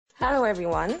Hello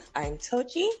everyone, I'm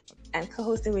Tochi and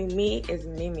co-hosting with me is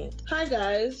Mimi. Hi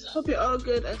guys, hope you're all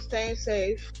good and staying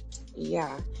safe.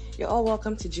 Yeah, you're all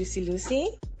welcome to Juicy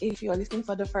Lucy. If you're listening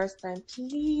for the first time,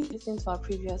 please listen to our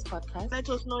previous podcast. Let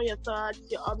us know your thoughts,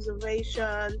 your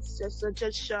observations, your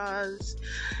suggestions.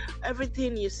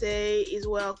 Everything you say is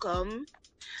welcome.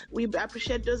 We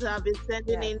appreciate those who have been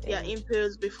sending in their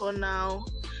inputs before now.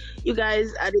 You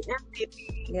guys are the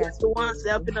MVP. Yes, the ones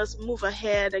helping us move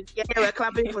ahead again. We're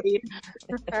clapping for you.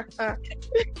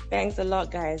 Thanks a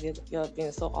lot, guys. You've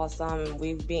been so awesome.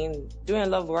 We've been doing a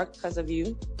lot of work because of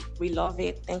you. We love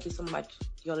it. Thank you so much.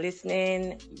 You're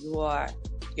listening. You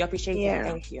appreciate it.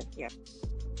 Thank you. Yeah.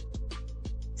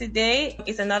 Today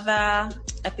is another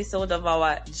episode of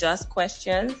our Just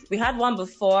Questions. We had one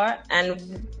before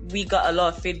and we got a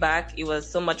lot of feedback. It was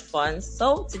so much fun.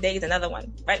 So today is another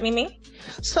one. Right, Mimi?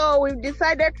 So we've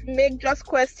decided to make Just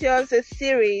Questions a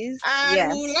series.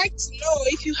 And we would like to know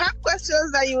if you have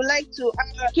questions that you would like to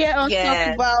hear us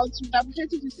talk about. We'd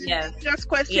appreciate you to send Just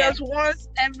Questions once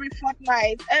every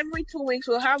fortnight. Every 2 weeks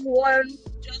we'll have one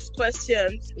Just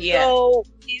Questions. So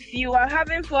if you are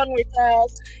having fun with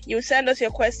us, you send us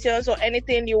your questions or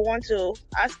anything you want to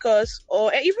ask us,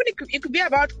 or even it could be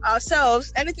about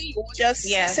ourselves, anything you want, just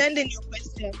send in your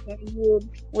questions and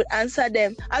we'll answer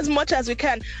them as much as we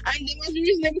can. And they must be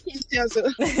reasonable questions.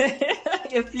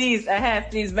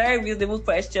 Please, very reasonable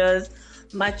questions,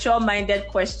 mature-minded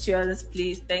questions,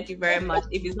 please. Thank you very much.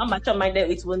 If it's not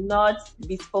mature-minded, it will not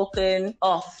be spoken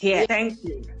of here. Thank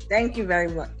you very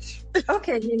much.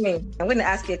 Okay, Mimi, I'm going to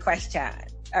ask you a question.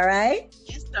 All right?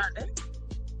 Yes, darling.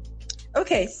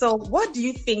 Okay, so what do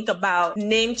you think about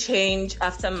name change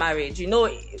after marriage? You know,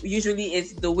 usually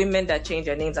it's the women that change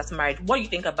their names after marriage. What do you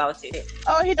think about it?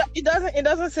 Oh, it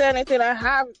doesn't say anything. I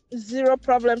have zero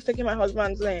problems taking my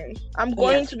husband's name. I'm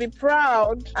going to be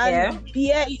proud and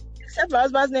except my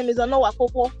husband's name is Onowa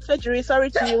Popo. Fejiri,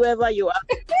 sorry to you wherever you are.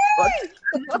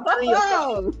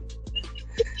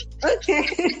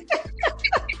 Okay.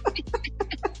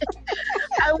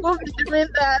 I will be doing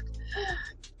that.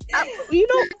 Funny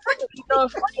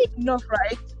enough,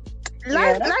 right?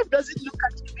 Life doesn't look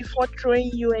at you before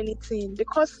throwing you anything,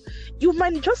 because you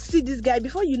might just see this guy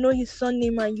before you know his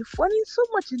surname and you're falling so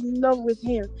much in love with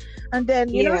him, and then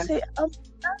you say,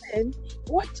 darling,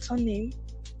 what's her name?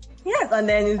 Yes, and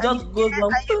then it just goes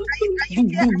on.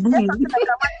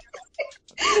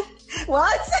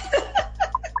 What?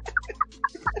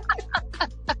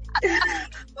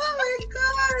 Oh my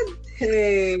God!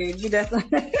 Hey, that's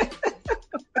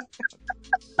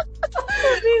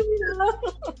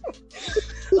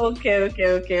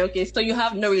Okay. So you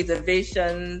have no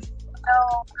reservations?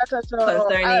 No, not at all.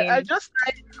 Concerning...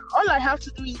 all I have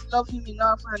to do is love him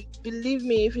enough, and believe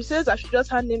me, if he says I should just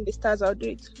hand him the stars, I'll do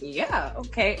it. Yeah,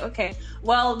 okay.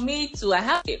 Well, me too, I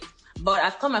have it. But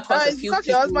I've come across a few people...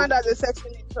 your husband has a sex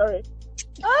in it, sorry.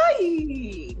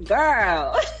 Ay,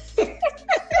 girl.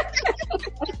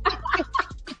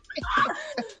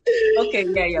 Okay,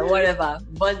 whatever.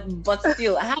 But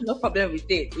still, I have no problem with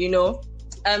it, you know.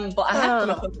 But I have come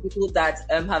across people that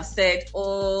have said,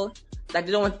 that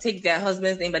they don't want to take their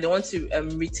husband's name, but they want to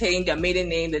retain their maiden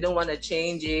name. They don't want to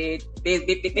change it,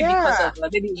 maybe because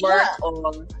of maybe work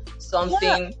or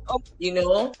something, you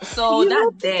know. So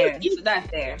that's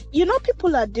there. You know,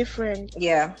 people are different.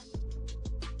 Yeah.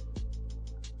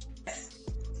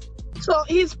 So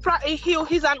he's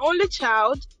an only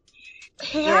child.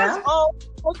 He has all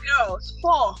 4 girls,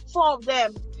 four of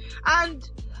them, and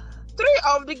 3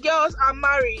 of the girls are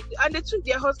married, and they took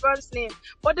their husband's name.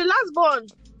 But the last born,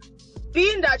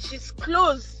 being that she's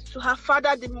close to her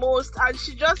father the most, and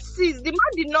she just sees the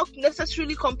man did not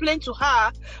necessarily complain to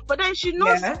her, but then she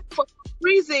knows for some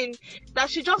reason that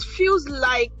she just feels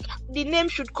like the name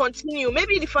should continue.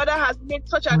 Maybe the father has made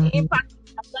such an impact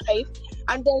in her life,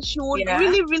 and then she would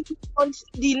really want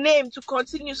the name to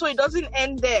continue, so it doesn't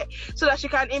end there, so that she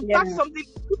can impact something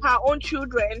to her own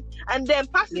children and then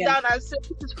pass it down and say,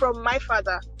 this is from my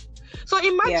father. So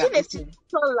imagine a situation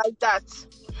like that,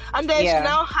 and then she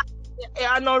now has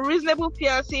an unreasonable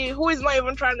PLC who is not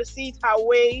even trying to see it her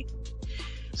way.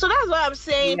 So that's why I'm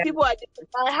saying people are different.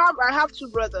 I have 2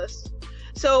 brothers,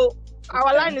 so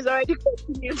our line is already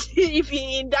continued if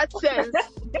in that sense.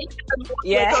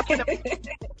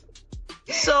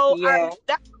 So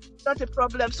that's not a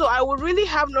problem. So I would really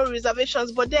have no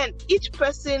reservations. But then each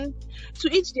person, to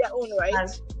each their own, right?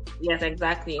 Yes,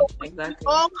 exactly. So we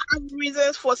all have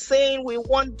reasons for saying we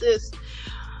want this,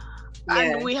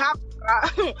 and we have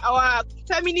our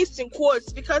feminists in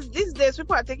quotes, because these days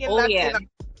people are taking that thing.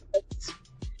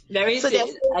 There is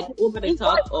over the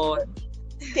top or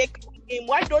take him.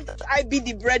 Why don't I be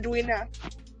the breadwinner?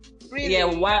 Really? Yeah,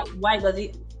 why does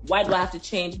he? Why do I have to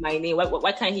change my name?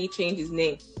 Why can't he change his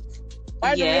name?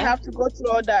 Why do we have to go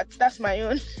through all that? That's my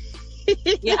own.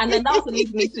 Yeah, and then that also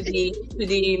leads me to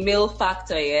the male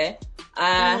factor. Yeah,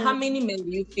 how many men do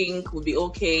you think would be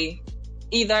okay,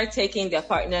 either taking their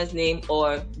partner's name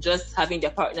or just having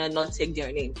their partner not take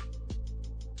their name?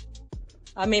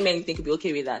 How many men do you think would be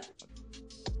okay with that?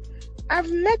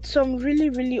 I've met some really,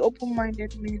 really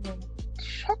open-minded men.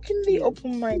 Shockingly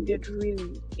open-minded,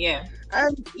 really. Yeah.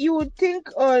 And you would think,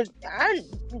 and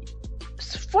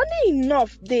funny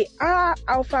enough, they are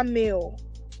alpha male,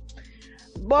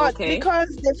 but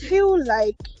because they feel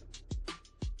like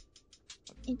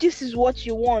this is what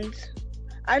you want,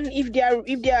 and if their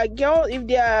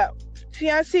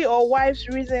fiancé or wife's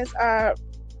reasons are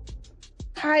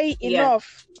high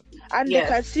enough, and they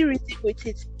can see reason with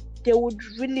it, they would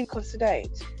really consider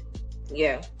it.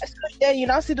 Yeah. Especially then you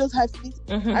now see those husbands,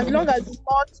 as long as it's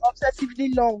not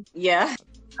obsessively long. Yeah.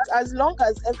 As long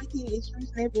as everything is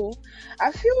reasonable,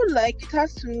 I feel like it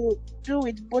has to do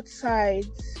with both sides.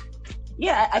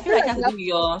 Yeah, I feel like it has to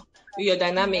do with your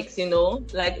dynamics, you know.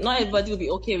 Like, not everybody will be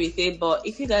okay with it, but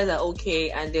if you guys are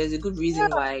okay and there's a good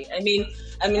reason why. I mean,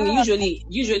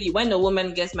 usually when a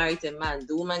woman gets married to a man,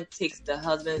 the woman takes the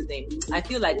husband's name. I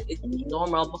feel like it's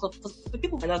normal, but for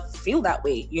people might not feel that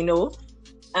way, you know.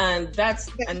 And that's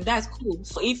cool.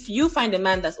 So if you find a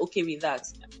man that's okay with that,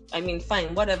 I mean,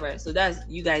 fine, whatever. So that's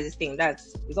you guys' thing.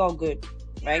 It's all good,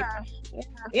 right?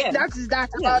 Yeah. That's that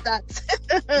about that.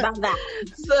 About that.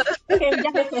 So, okay, you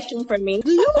have a question for me.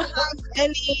 Do you have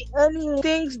any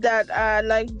things that are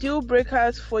like deal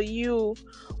breakers for you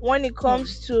when it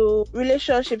comes to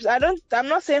relationships? I'm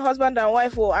not saying husband and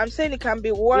wife, I'm saying it can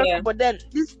be work, but then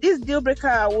this deal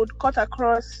breaker would cut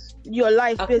across your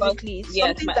life, basically.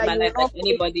 Something that you life, like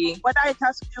anybody, whether it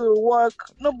has to do with work,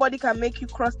 nobody can make you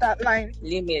cross that line.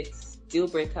 Limits, deal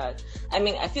breakers. I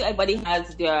mean, I feel everybody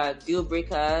has their deal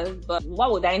breakers, but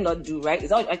what would I not do, right? Is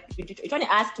that you're trying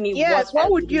to ask me? Yes, what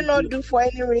would you not do for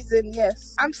any reason?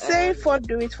 Yes, I'm saying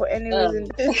do it for any reason.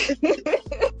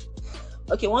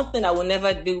 Okay, one thing I will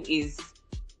never do is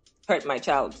hurt my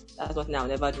child. That's what I'll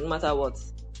never do, no matter what.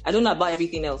 I don't know about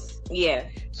everything else. Yeah.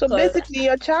 So basically,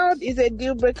 your child is a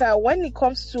deal breaker when it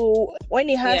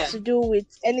has to do with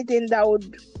anything that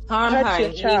would hurt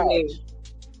your child.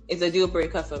 It's a deal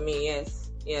breaker for me. Yes.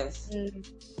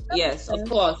 Yes, of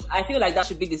course. I feel like that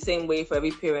should be the same way for every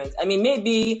parent. I mean,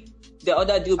 maybe the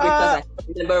other deal breakers I can't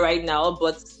remember right now,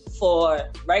 but for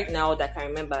right now that I can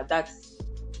remember,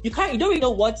 you don't really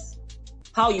know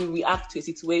how you react to a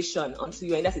situation until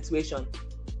you're in that situation.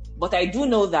 But I do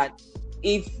know that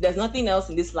if there's nothing else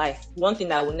in this life, one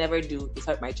thing I will never do is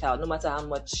hurt my child, no matter how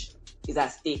much is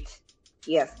at stake.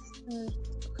 Yes.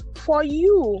 For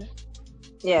you.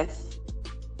 Yes.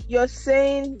 You're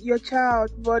saying your child,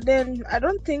 but then I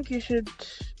don't think you should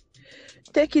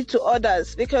take it to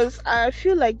others, because I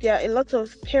feel like there are a lot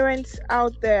of parents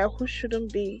out there who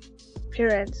shouldn't be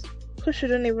parents, who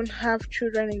shouldn't even have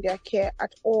children in their care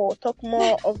at all. Talk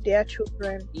more of their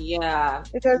children. Yeah.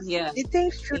 Because the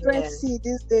things children see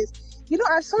these days. You know,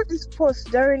 I saw this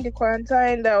post during the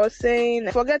quarantine that was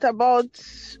saying, forget about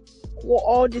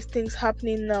all these things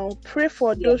happening now. Pray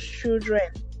for those children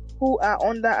who are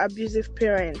under abusive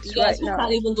parents right now. Yes, who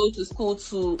can't even go to school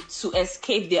to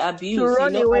escape the abuse. To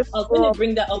run away I was going to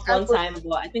bring that up one time,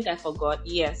 but I think I forgot.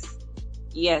 Yes.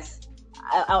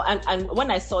 And when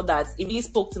I saw that, it really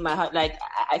spoke to my heart. Like,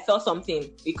 I felt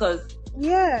something, because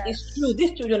it's true.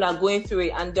 These children are going through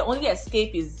it, and the only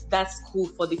escape is that school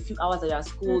for the few hours that are at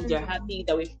school. They're happy,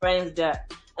 they're with friends,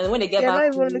 and when they get back,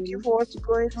 they're not even looking forward to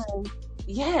going home.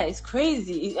 Yeah, it's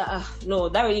crazy. No,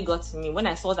 that really got to me. When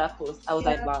I saw that post, I was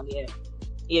like, wow,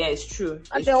 yeah, it's true.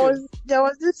 And there was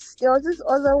this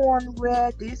other one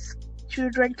where this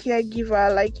children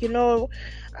caregiver, like, you know,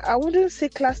 I wouldn't say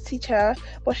class teacher,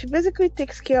 but she basically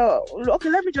takes care of,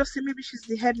 let me just say, maybe she's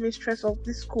the headmistress of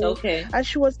this school. Okay. And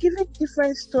she was giving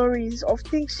different stories of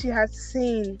things she had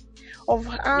seen, of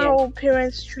how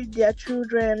parents treat their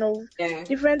children, of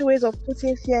different ways of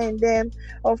putting fear in them,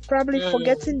 of probably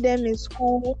forgetting them in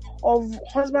school, of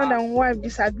husband and wife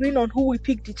disagreeing on who will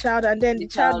pick the child, and then the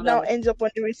child now ends up on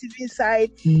the receiving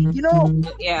side. You know,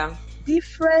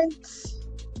 different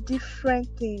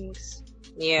things.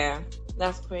 Yeah,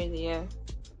 that's crazy. Yeah.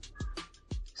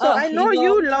 So I know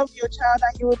you love your child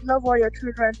and you would love all your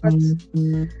children, but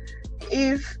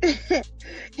if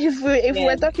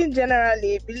we're talking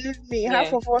generally, believe me,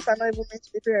 half of us are not even meant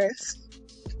to be parents.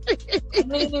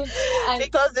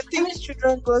 Because the things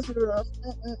children go through.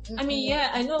 I mean,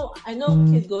 I know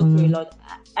kids go through a lot.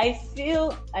 I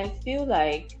feel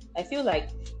like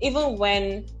even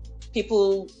when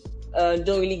people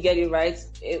don't really get it right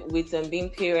with being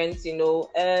parents, you know.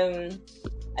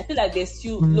 I feel like they're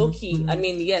still low key. I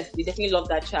mean, yes, they definitely love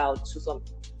that child to some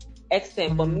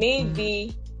extent, but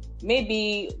maybe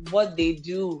what they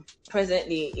do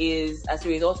presently is as a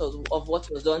result of what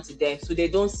was done to them, so they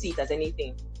don't see it as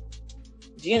anything.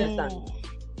 Do you understand?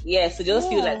 Yeah, so they just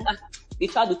feel like they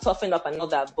try to toughen up and all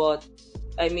that, but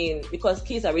I mean, because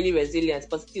kids are really resilient,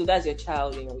 but still, that's your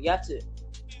child, you know. You have to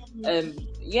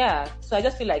so I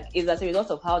just feel like it's as a result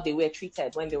of how they were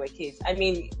treated when they were kids. I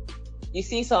mean, you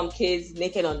see some kids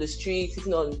naked on the street,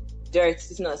 sitting on dirt,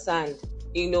 sitting on sand,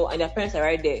 you know, and their parents are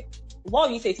right there. What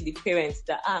do you say to the parents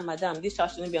that, madam, this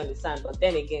child shouldn't be on the sand? But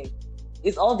then again,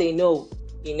 it's all they know,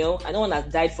 you know, and no one has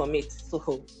died from it.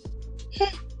 So,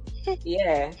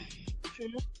 yeah.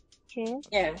 True.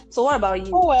 Yeah. So what about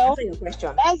you? Oh, well. Answer your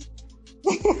question.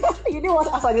 You didn't want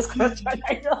to answer this question.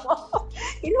 I know.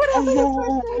 You didn't want to answer this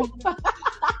question.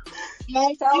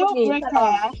 My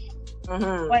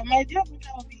deal breaker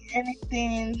will be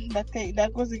anything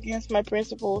that goes against my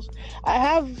principles. I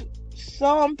have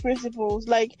some principles,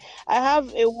 like I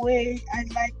have a way I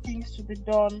like things to be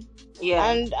done.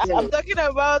 Yeah. And I'm talking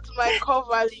about my core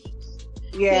values.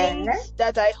 Yeah. Things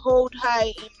that I hold high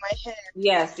in my head.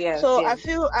 Yes. So I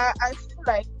feel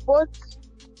like both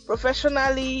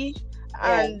professionally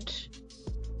and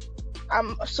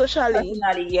socially.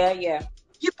 Yeah.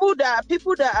 People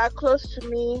that are close to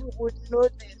me would know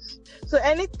this. So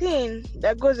anything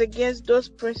that goes against those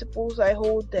principles I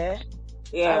hold there,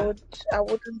 I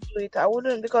wouldn't do it. I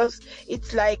wouldn't, because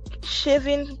it's like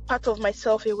shaving part of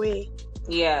myself away.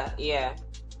 Yeah.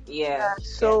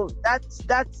 So that's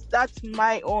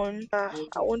my own. I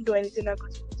won't do anything that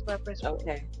goes against my principles.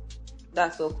 Okay,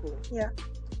 that's so cool. Yeah.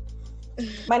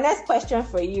 My next question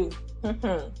for you.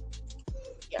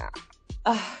 Yeah.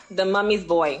 The mommy's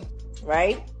boy,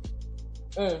 right?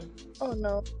 Oh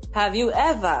no. Have you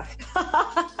ever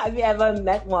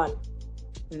met one?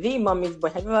 The mommy's boy.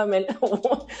 Have you ever met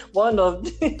one of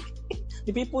the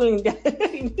people in there?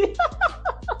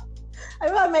 Have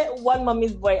you ever met one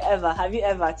mommy's boy ever? Have you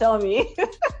ever? Tell me.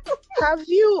 Have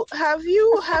you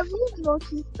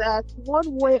noticed that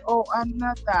one way or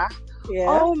another,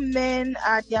 all men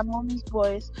are their mommy's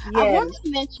boys? Yes. I've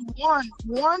only met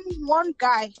one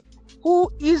guy who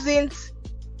isn't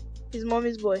his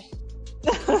mommy's boy.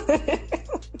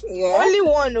 Only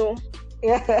one,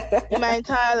 in my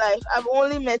entire life, I've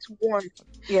only met one.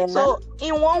 Yeah. So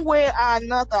in one way or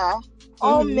another,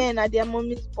 all men are their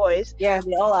mommy's boys. Yeah,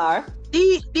 they all are.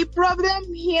 The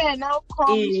problem here now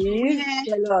comes when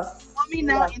mommy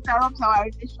now interrupts our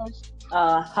relationship.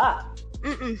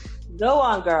 Go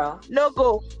on, girl. No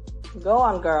go. Go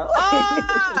on, girl.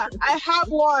 I have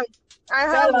one. I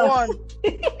have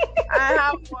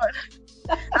one.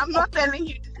 I'm not telling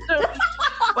you the story,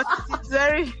 but it's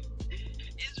very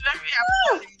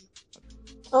appalling.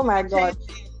 Oh my god.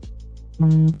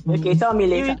 Okay, tell me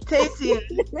later. Irritating.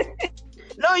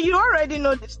 No, you already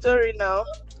know the story now.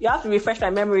 You have to refresh my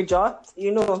memory, Joe.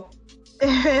 You know.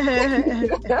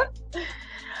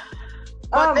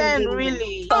 But then,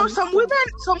 really, some women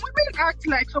act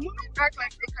like they can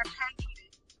handle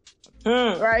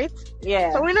it. Right?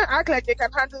 Yeah. Some women act like they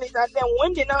can handle it, and then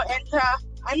when they now enter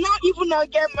and now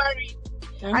get married,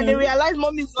 and they realize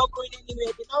mom is not going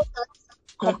anywhere, they now start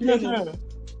complaining.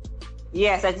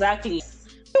 Yes, exactly.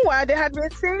 Meanwhile, they had been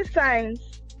seeing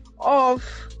signs of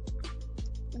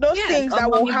those things that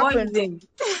will happen.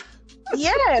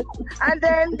 Yes, and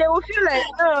then they will feel like,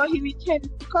 no, he will change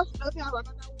because he doesn't have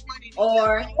another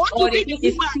woman. Or they think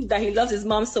it's cute that he loves his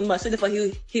mom so much, so therefore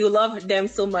he will love them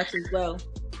so much as well.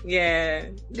 Yeah,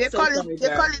 they call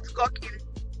it cocking.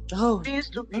 Oh, being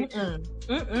stupid.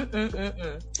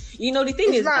 You know, the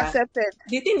thing is not accepted.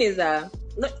 The thing is as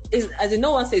in,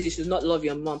 no one says you should not love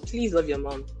your mom. Please love your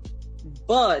mom,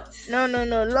 but no,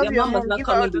 love your mom was not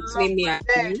coming between me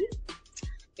and you.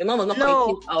 Your mom was not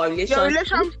coming between our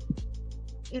relationship.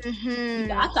 You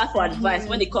ask her for advice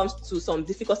when it comes to some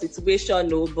difficult situation,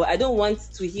 but I don't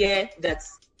want to hear that.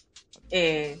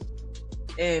 I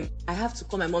have to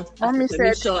call my mom to ask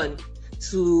permission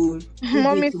to.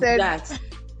 Mommy said that.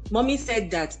 Mommy said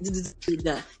that.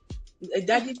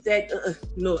 Daddy said,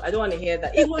 no, I don't want to hear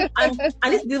that.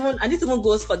 And this even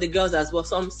goes for the girls as well.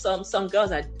 Some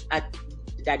girls are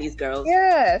daddy's girls.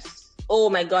 Yes. Oh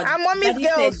my God. And mommy's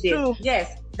girls too.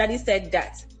 Yes. Daddy said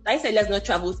that. Daddy said let's not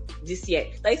travel this year.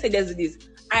 Daddy said there's this.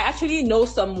 I actually know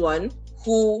someone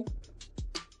who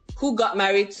got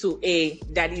married to a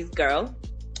daddy's girl,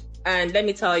 and let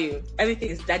me tell you, everything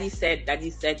is daddy said.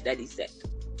 Daddy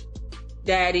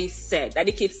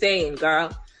keeps saying,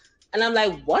 girl. And I'm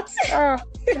like, what? The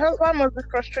husband must be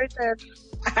frustrated.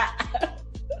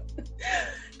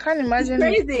 Can't imagine.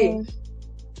 Crazy.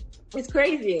 It's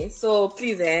crazy. So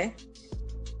please,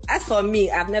 as for me,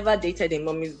 I've never dated a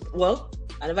mommy's. Well,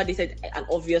 I never dated an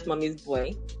obvious mommy's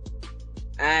boy.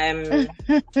 I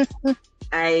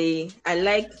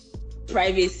like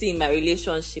privacy in my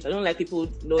relationship. I don't like people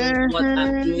knowing what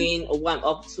I'm doing or what I'm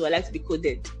up to. I like to be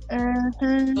coded.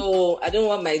 So I don't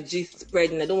want my gist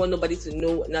spreading. I don't want nobody to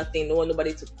know nothing. I don't want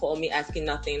nobody to call me asking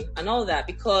nothing and all that,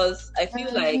 because I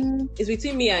feel like it's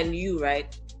between me and you,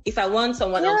 right? If I want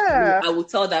someone else to know, I will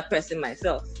tell that person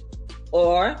myself.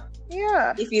 Or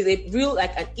if it's a real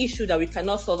like an issue that we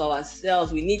cannot solve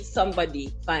ourselves, we need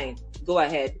somebody, fine, go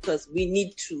ahead, because we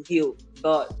need to heal.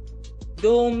 But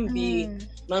don't be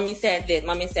mommy said this,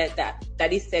 mommy said that,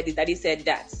 daddy said this, daddy said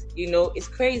that. You know, it's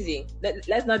crazy.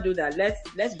 Let's not do that.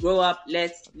 Let's grow up.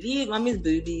 Let's leave mommy's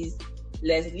boobies.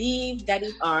 Let's leave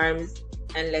daddy's arms,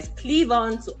 and let's cleave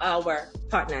on to our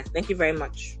partners. Thank you very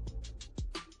much.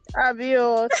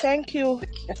 Abio, thank you.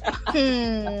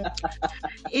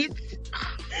 It's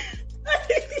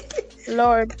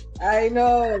Lord. I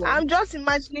know. I'm just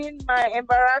imagining my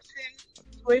embarrassing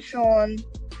situation.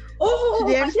 Oh, to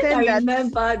the extent I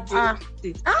remember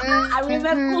this. I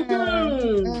remember. Very,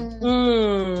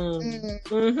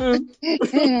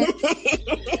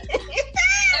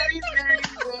 very,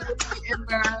 very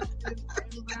embarrassing.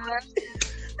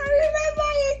 I remember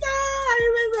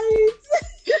it.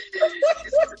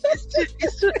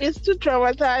 It's too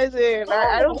traumatizing.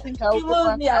 I don't think I would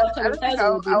want to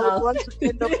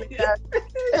end up with that.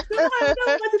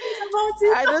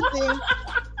 I don't think.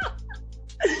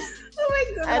 Oh my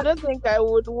God. I don't think I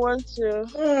would want to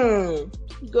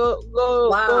go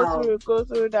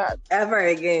through that ever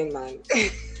again, man.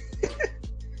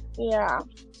 Yeah.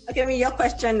 Okay, your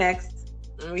question next.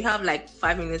 We have like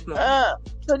 5 minutes more.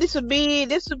 So this would be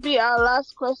our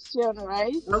last question,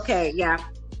 right? Okay, yeah.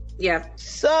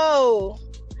 So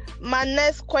my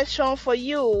next question for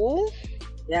you.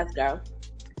 Yes, girl.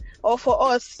 Or for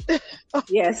us.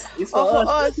 Yes, it's for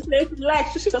us. Like,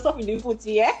 shoot yourself in the foot,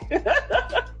 yeah?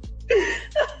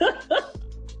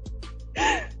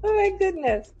 Oh my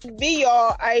goodness. Be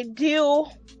your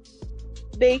ideal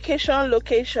vacation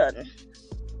location.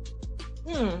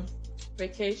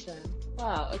 Vacation.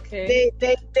 Wow, okay.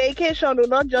 Vacation,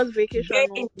 not just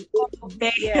vacation.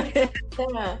 Yeah.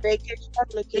 Vacation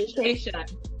location.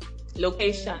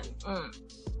 Location.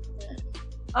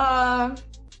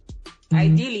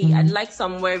 Ideally, I'd like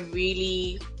somewhere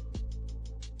really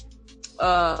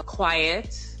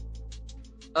quiet.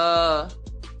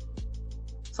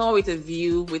 Somewhere with a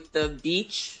view, with the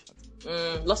beach,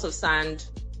 lots of sand,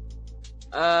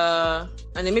 and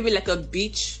then maybe like a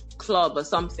beach club or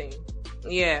something.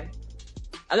 Yeah,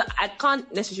 I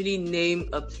can't necessarily name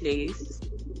a place,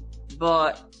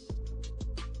 but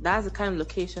that's the kind of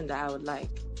location that I would like.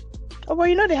 Oh, but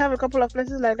they have a couple of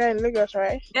places like that in Lagos,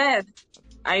 right? Yes,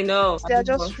 I know. They're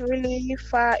just really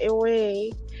far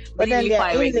away, but really then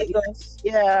they're in Lagos.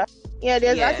 Yeah.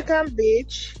 There's Vatican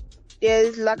Beach.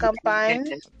 There's Lacan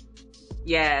Pines.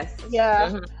 Yes. Yeah.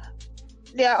 Mm-hmm.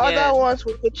 There are other ones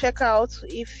we could check out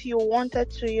if you wanted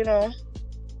to,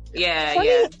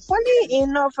 Funny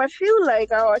enough, I feel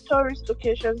like our tourist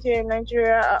locations here in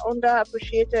Nigeria are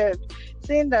underappreciated.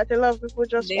 Saying that a lot of people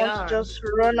want to just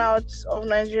run out of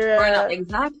Nigeria.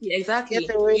 Exactly.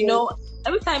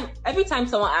 Every time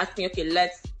someone asks me, okay,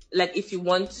 if you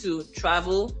want to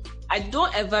travel, I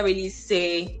don't ever really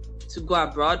say to go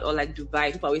abroad or like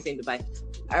Dubai. People always say Dubai.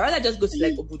 I rather just go to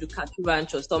like Obudu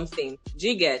Ranch or something. Do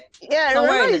you get? Yeah,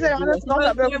 somewhere in the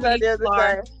other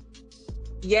time.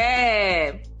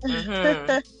 Yeah.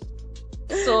 Mm-hmm.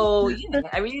 So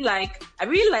I really like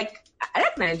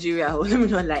Nigeria. Let me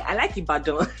not lie. I like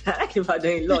Ibadan. I like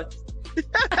Ibadan a lot.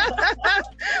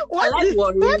 What is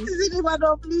it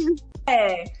Ibadan, please?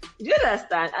 Yeah. Do you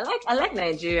understand? I like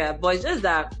Nigeria, but it's just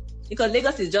that because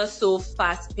Lagos is just so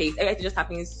fast paced, everything just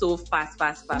happening so fast.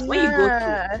 When you go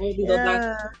to all these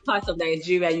other parts of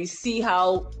Nigeria, you see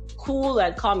how cool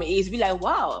and calm it is. Be like,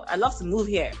 wow, I love to move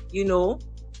here.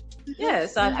 Yeah,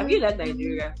 so I really like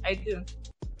Nigeria. I do.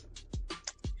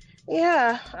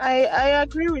 Yeah, I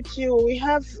agree with you. We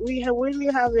really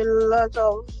have a lot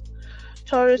of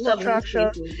tourist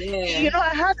attractions. Yeah.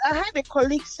 I had a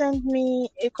colleague send me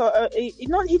he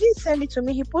didn't send it to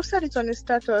me. He posted it on his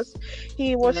status.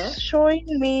 He was showing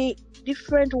me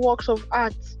different works of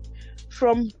art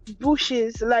from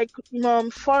bushes, like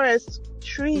forest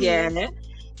trees. Yeah.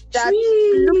 That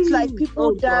looked like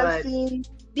people dancing.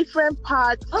 Different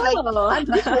parts, and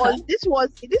this was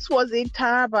in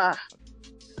Taraba.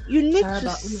 You need to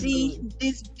see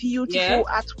this beautiful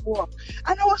artwork,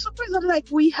 and I was surprised. I'm like,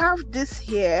 we have this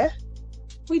here.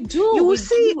 We do. You will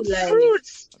see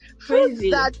fruits. Fruits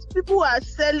Crazy. that people are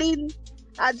selling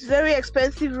at very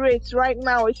expensive rates right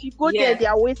now. If you go there, they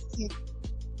are wasting.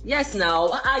 Yes, now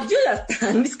I do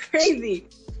understand. It's crazy.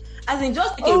 As in,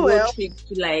 just take a road trip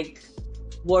to like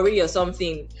Warri or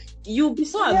something. You'll be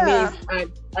so amazed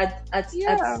at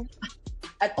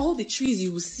all the trees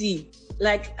you will see.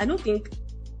 Like, I don't think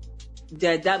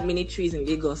there are that many trees in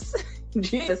Lagos.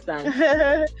 Do you understand?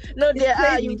 No, there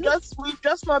are. We've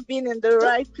just not been in the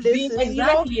right places.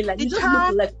 Exactly. You know, like you just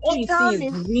look like all you see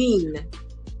is green.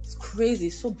 It's crazy.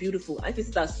 It's so beautiful. I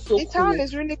think that's so cool. The town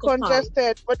is really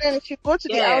congested, but then if you go to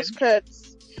the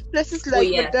outskirts, places like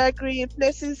Badagry,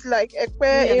 places like Ekpe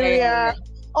area,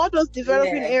 all those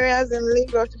developing areas in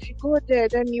Lagos, if you go there,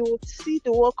 then you would see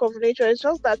the work of nature. It's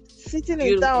just that sitting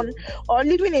in town or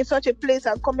living in such a place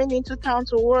and coming into town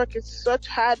to work is such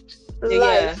hard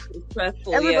life.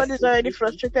 Everybody's already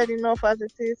frustrated enough as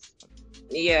it is.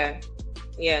 Yeah,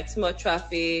 too much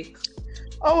traffic.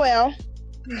 Oh well.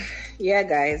 Yeah,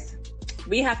 guys,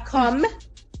 we have come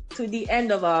to the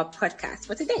end of our podcast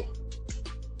for today.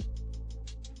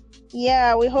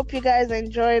 Yeah, we hope you guys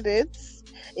enjoyed it.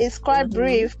 It's quite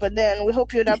brief, but then we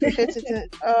hope you'd appreciate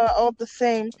it all the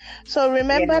same. So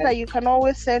remember that you can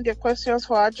always send your questions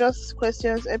for our Just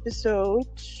Questions episode.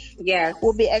 Yes.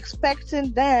 We'll be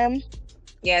expecting them.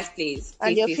 Yes, please.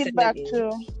 And your feedback too.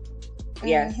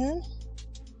 Yes.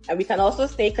 And we can also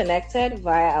stay connected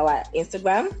via our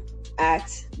Instagram at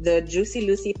the Juicy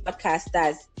Lucy Podcast.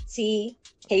 That's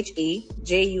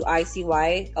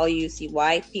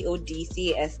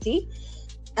TheJuicyLucyPodcast.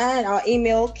 And our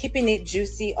email,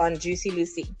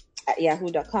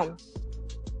 keepingitjuicy@juicylucy@yahoo.com.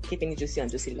 Keeping it juicy on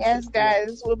Juicy Lucy. Yes,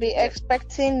 guys, we'll be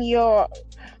expecting your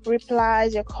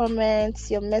replies, your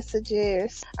comments, your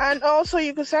messages. And also,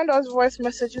 you can send us voice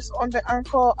messages on the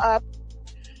Anchor app.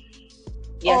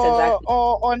 Yes, exactly.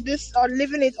 Or on this, or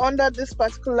leaving it under this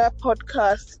particular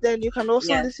podcast. Then you can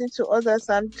also listen to others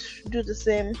and do the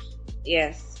same.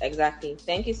 Yes, exactly.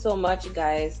 Thank you so much,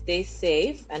 guys. Stay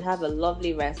safe and have a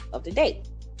lovely rest of the day.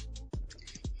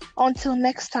 Until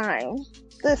next time,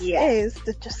 this is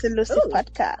the Juicy Lucy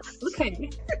Podcast. Okay.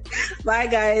 Bye,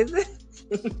 guys.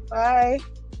 Bye.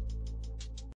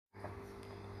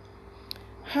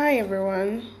 Hi,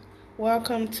 everyone.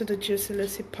 Welcome to the Juicy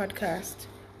Lucy Podcast,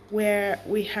 where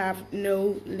we have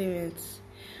no limits,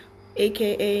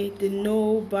 aka the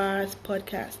No Bars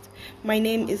Podcast. My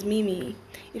name is Mimi.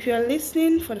 If you are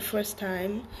listening for the first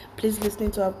time, please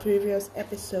listen to our previous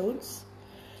episodes.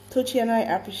 Tochi and I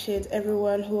appreciate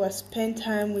everyone who has spent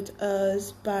time with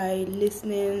us by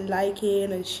listening,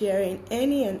 liking, and sharing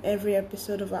any and every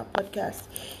episode of our podcast.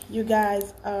 You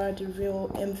guys are the real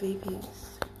MVPs.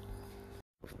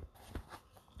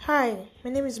 Hi, my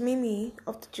name is Mimi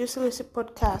of the Juicy Lucy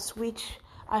Podcast, which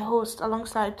I host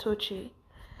alongside Tochi.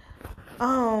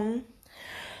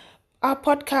 Our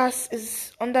podcast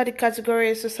is under the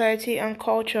category Society and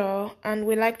Culture, and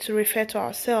we like to refer to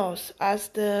ourselves as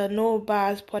the No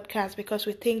Bars Podcast because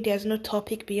we think there's no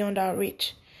topic beyond our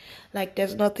reach. Like,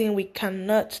 there's nothing we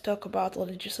cannot talk about on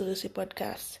the Juicy Lucy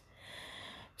Podcast.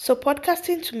 So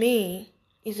podcasting to me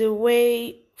is a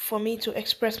way for me to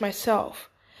express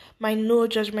myself, my no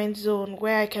judgment zone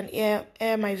where I can air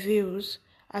my views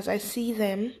as I see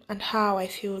them and how I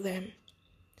feel them.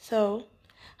 So,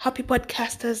 happy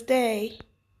Podcasters Day!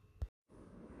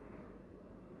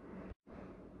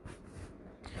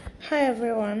 Hi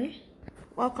everyone,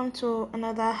 welcome to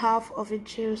another half of a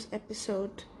Juice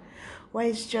episode where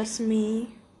it's just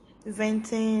me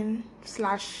venting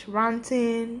 /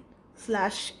 ranting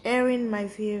 / airing my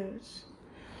views.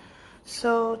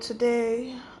 So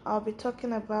today I'll be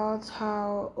talking about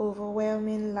how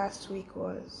overwhelming last week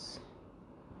was.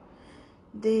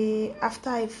 The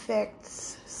after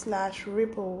effects /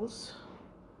 ripples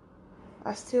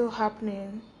are still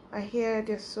happening. I hear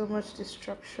there's so much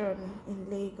destruction in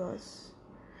Lagos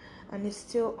and it's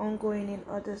still ongoing in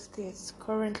other states.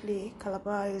 Currently,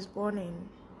 Calabar is burning.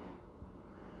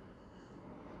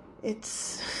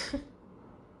 It's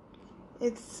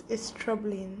it's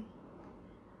troubling.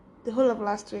 The whole of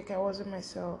last week I wasn't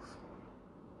myself.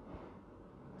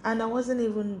 And I wasn't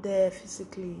even there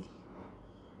physically.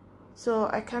 So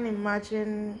I can't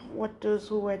imagine what those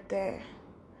who were there,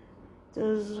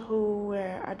 those who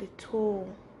were at the toll,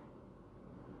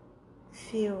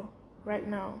 feel right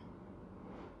now.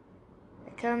 I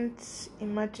can't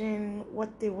imagine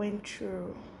what they went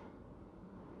through.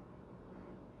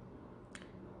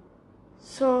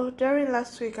 So during the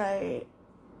week,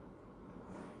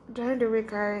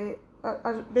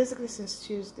 basically since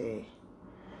Tuesday,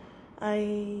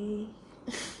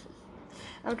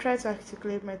 I'm trying to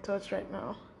articulate my thoughts right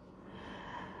now.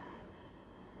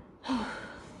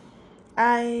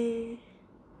 I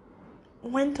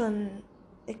went on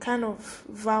a kind of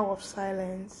vow of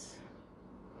silence.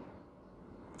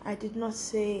 I did not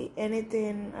say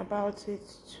anything about it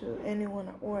to anyone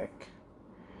at work.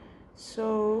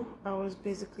 So I was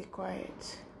basically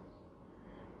quiet.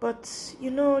 But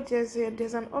there's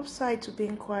an upside to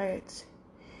being quiet.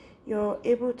 You're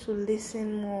able to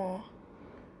listen more.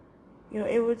 You're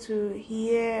able to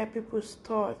hear people's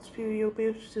thoughts. You'll be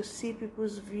able to see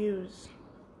people's views.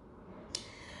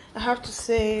 I have to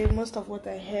say, most of what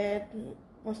I heard,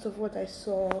 most of what I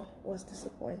saw was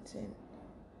disappointing.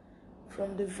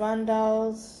 From the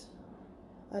vandals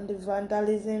and the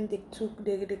vandalism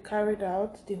they carried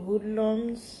out, the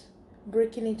hoodlums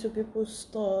breaking into people's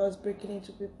stores, breaking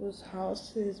into people's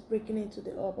houses, breaking into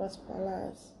the Oba's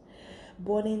palace,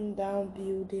 burning down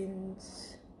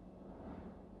buildings.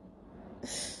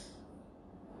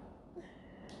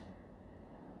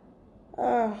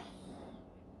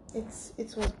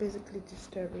 It was basically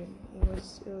disturbing. It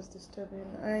was disturbing.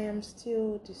 I am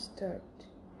still disturbed.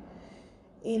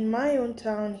 In my own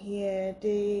town here,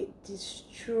 they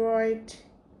destroyed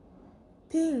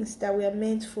things that were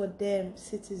meant for them,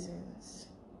 citizens.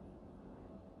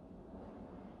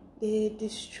 They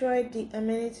destroyed the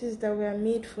amenities that were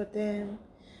made for them.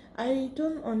 I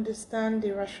don't understand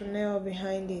the rationale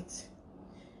behind it.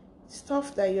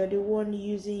 Stuff that you're the one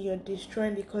using, you're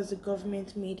destroying because the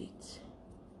government made it.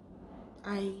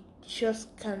 I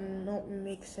just cannot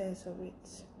make sense of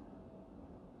it.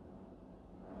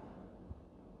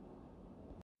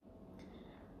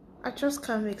 I just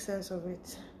can't make sense of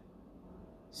it.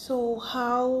 So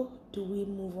how do we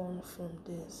move on from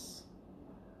this?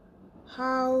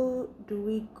 How do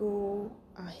we go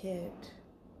ahead?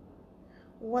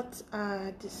 What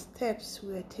are the steps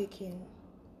we're taking?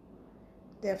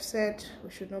 They have said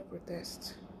we should not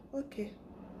protest. Okay.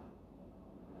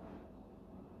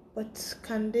 But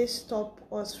can they stop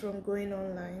us from going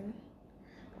online?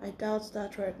 I doubt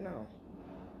that right now.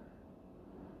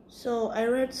 So I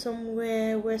read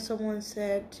somewhere where someone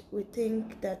said we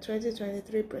think that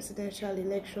 2023 presidential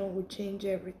election will change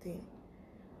everything.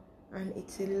 And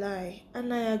it's a lie.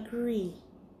 And I agree.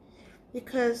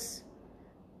 Because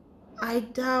I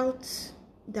doubt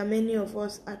that many of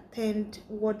us attend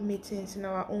ward meetings in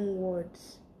our own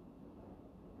wards.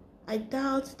 I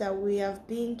doubt that we have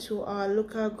been to our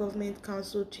local government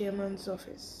council chairman's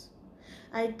office.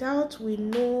 I doubt we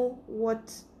know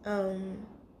what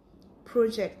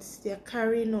projects they are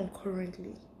carrying on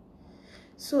currently.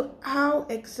 So how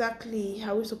exactly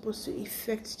are we supposed to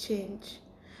effect change?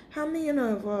 How many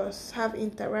of us have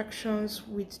interactions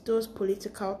with those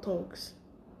political thugs?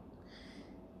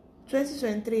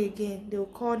 2023 again, they will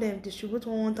call them, distribute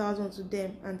 1,000 to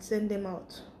them and send them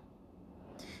out.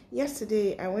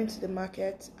 Yesterday, I went to the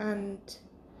market, and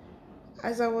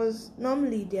as I was,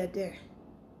 normally they're there.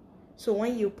 So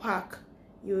when you park,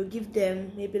 you will give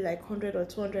them maybe like 100 or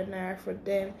 200 naira for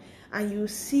them, and you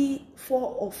see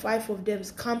 4 or 5 of them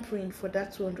scampering for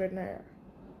that 200 naira.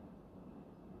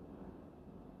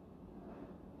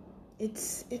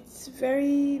 It's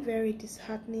very, very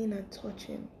disheartening and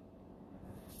touching.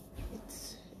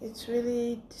 It's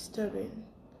really disturbing.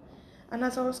 And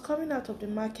as I was coming out of the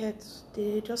market,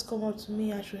 they just come up to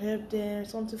me, I should help them,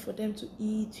 something for them to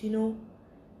eat,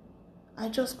 I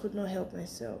just could not help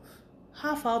myself.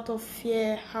 Half out of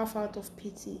fear, half out of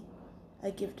pity,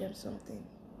 I gave them something.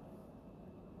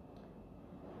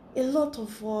 A lot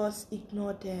of us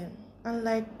ignore them. And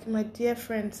like my dear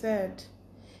friend said,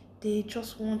 they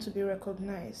just want to be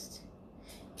recognized.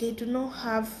 They do not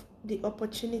have the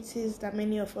opportunities that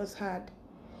many of us had.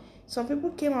 Some people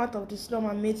came out of the slum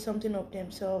and made something of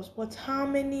themselves, but how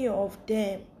many of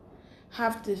them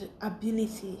have the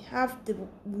ability, have the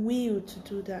will to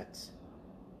do that?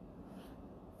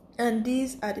 And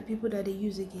these are the people that they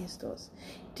use against us.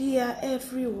 They are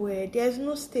everywhere. There's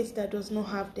no state that does not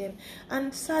have them.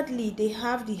 And sadly, they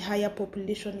have the higher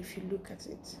population if you look at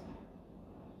it.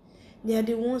 They are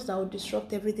the ones that will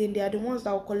disrupt everything. They are the ones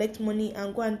that will collect money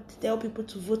and go and tell people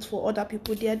to vote for other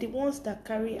people. They are the ones that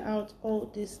carry out all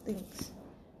these things.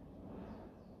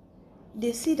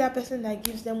 They see that person that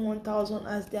gives them 1,000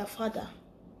 as their father,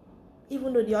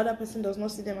 even though the other person does not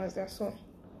see them as their son.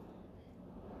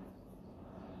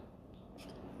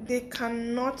 They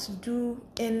cannot do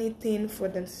anything for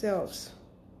themselves.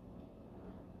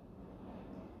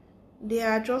 They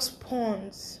are just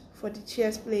pawns for the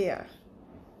chess player.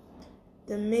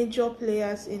 The major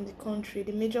players in the country,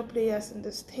 the major players in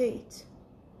the state.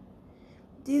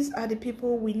 These are the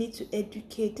people we need to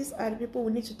educate. These are the people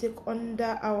we need to take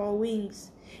under our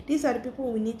wings. These are the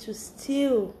people we need to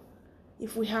steal,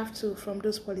 if we have to, from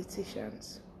those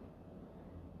politicians.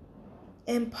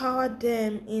 empower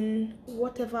them in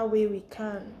whatever way we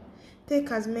can.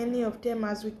 Take as many of them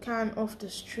as we can off the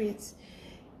streets.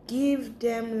 Give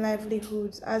them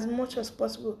livelihoods as much as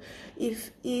possible.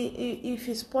 If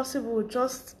it's possible,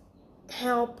 just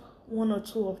help one or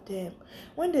two of them.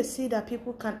 When they see that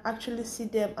people can actually see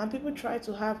them and people try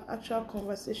to have actual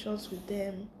conversations with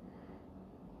them,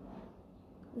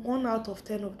 1 out of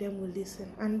 10 of them will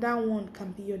listen, and that one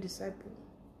can be your disciple.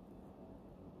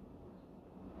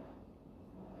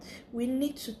 We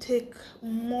need to take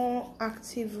more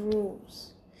active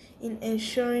roles in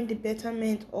ensuring the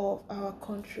betterment of our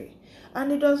country.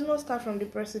 And it does not start from the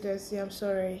presidency, I'm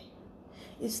sorry.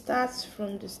 It starts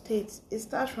from the states. It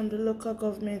starts from the local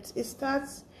government. It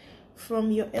starts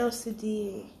from your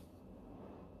LCDA.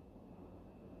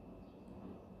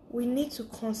 We need to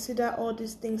consider all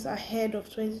these things ahead of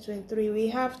 2023. We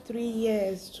have 3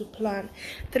 years to plan,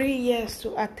 3 years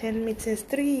to attend meetings,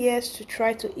 3 years to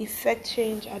try to effect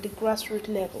change at the grassroots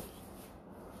level.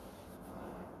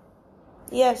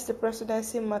 Yes, the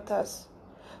presidency matters,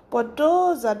 but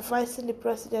those advising the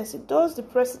presidency, those the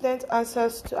president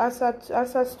answers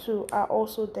to are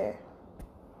also there.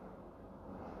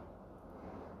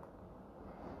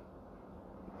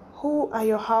 Who are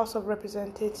your House of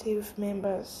Representative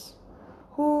members?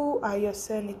 Who are your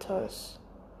senators?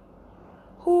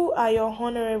 Who are your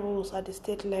honorables at the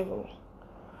state level?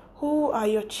 Who are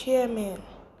your chairmen?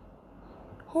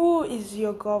 Who is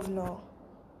your governor?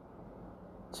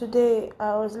 Today,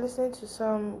 I was listening to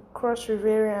some Cross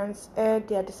Riverians air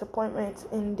their disappointment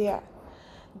in their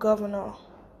governor.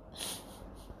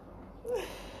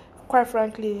 Quite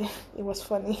frankly, it was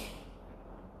funny.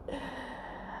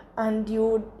 And you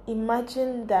would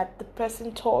imagine that the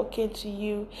person talking to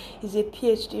you is a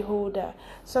PhD holder.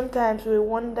 Sometimes we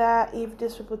wonder if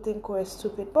these people think we're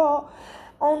stupid. But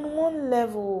on one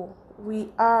level, we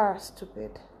are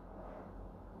stupid.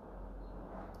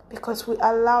 Because we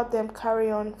allowed them carry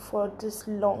on for this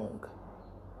long.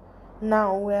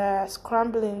 Now we're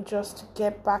scrambling just to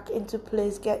get back into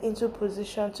place, get into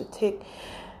position to take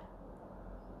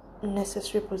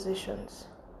necessary positions.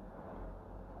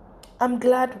 I'm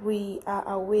glad we are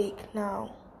awake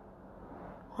now.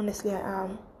 Honestly, I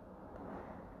am.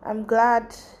 I'm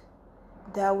glad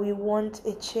that we want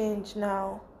a change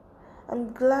now.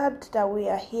 I'm glad that we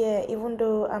are here, even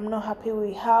though I'm not happy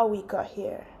with how we got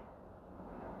here.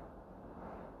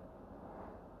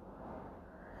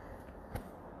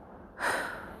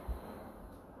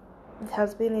 It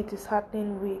has been a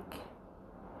disheartening week.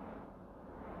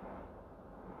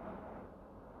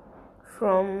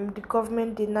 From the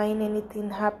government denying anything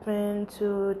happened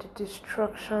to the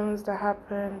destructions that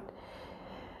happened,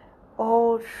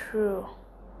 all true.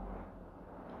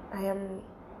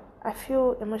 I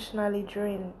feel emotionally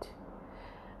drained.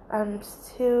 I'm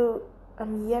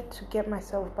yet to get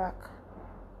myself back.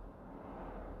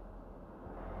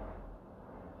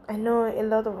 I know a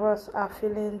lot of us are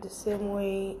feeling the same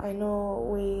way. I know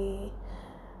we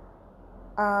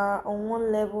are on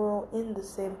one level in the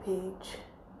same page.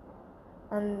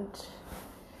 And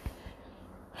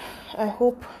I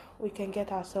hope we can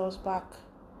get ourselves back.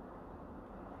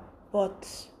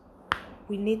 But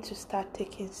we need to start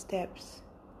taking steps.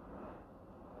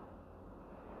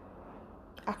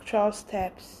 Actual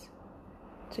steps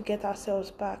to get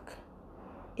ourselves back.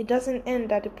 It doesn't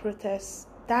end at the protests.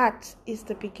 That is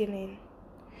the beginning.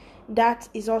 That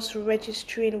is also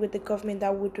registering with the government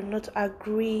that we do not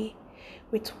agree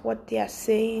with what they are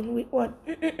saying, with what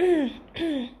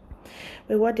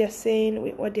they're saying,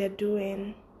 with what they're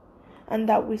doing, and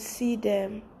that we see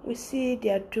them, we see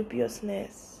their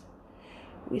dubiousness,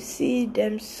 we see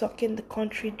them sucking the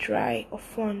country dry of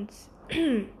funds.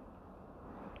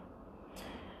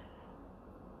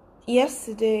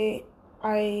 Yesterday,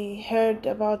 I heard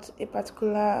about a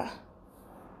particular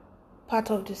part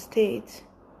of the state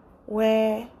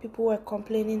where people were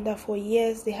complaining that for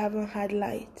years they haven't had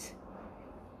light.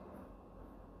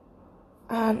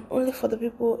 And only for the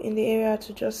people in the area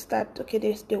to just start, okay,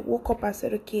 they woke up and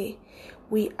said, okay,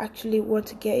 we actually want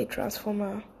to get a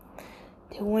transformer.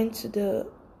 They went to the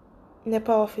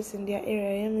NEPA office in their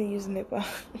area. Let me use NEPA.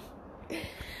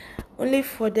 Only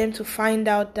for them to find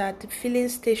out that the filling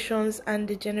stations and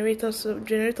the generator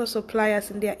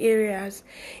suppliers in their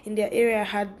area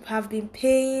have been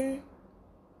paying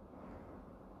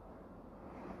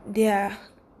their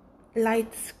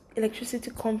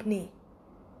electricity company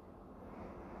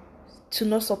to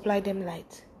not supply them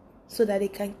light so that they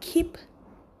can keep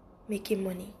making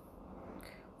money.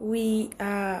 We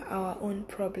are our own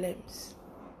problems.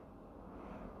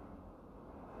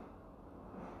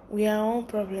 We are our own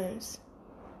problems.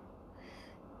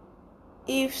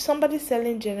 If somebody's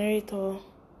selling generator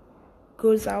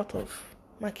goes out of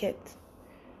market,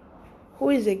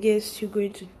 who is against you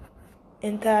going to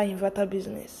enter inverter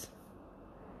business?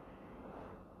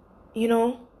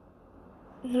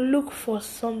 Look for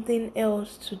something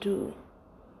else to do.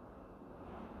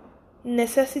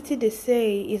 Necessity, they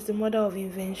say, is the mother of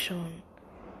invention.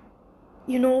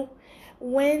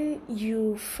 When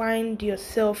you find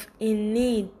yourself in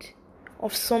need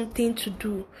of something to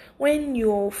do, when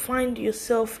you find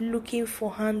yourself looking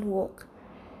for handwork,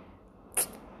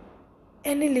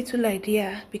 any little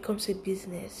idea becomes a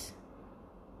business.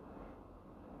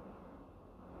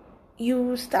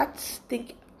 You start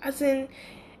thinking,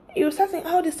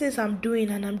 all these things I'm doing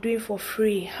and I'm doing for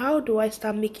free, how do I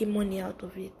start making money out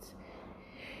of it?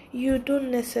 You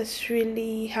don't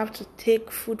necessarily have to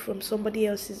take food from somebody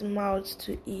else's mouth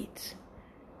to eat.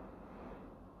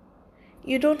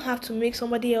 You don't have to make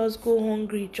somebody else go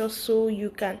hungry just so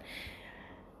you can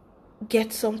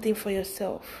get something for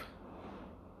yourself.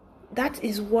 That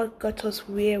is what got us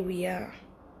where we are.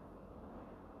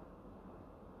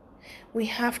 We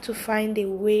have to find a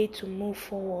way to move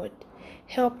forward.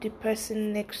 Help the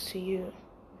person next to you.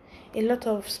 A lot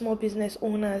of small business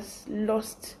owners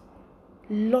lost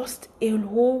a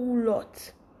whole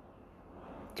lot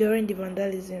during the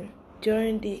vandalism,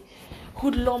 during the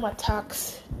hoodlum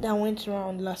attacks that went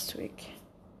around last week.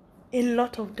 A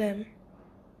lot of them.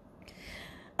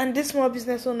 And these small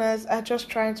business owners are just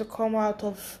trying to come out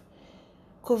of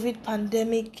COVID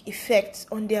pandemic effects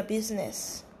on their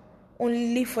business,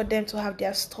 only for them to have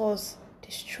their stores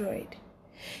destroyed.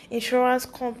 Insurance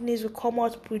companies will come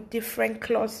out with different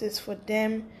clauses for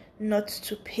them not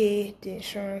to pay the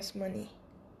insurance money.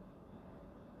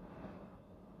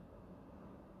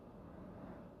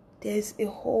 There's a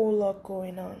whole lot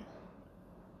going on.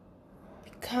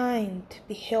 Be kind,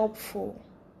 be helpful.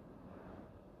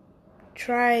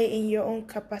 Try in your own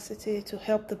capacity to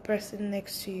help the person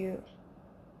next to you.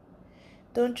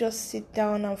 Don't just sit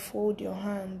down and fold your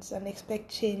hands and expect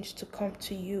change to come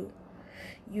to you.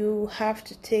 You have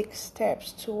to take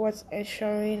steps towards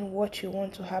ensuring what you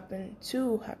want to happen.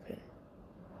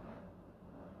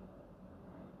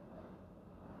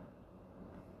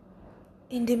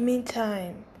 In the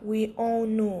meantime, we all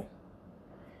know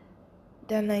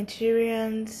that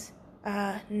Nigerians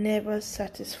are never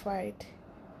satisfied.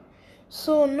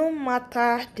 So no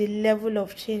matter the level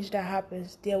of change that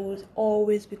happens, there will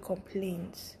always be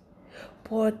complaints.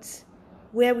 But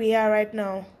where we are right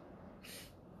now,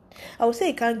 I would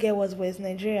say it can't get worse, but it's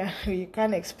Nigeria. You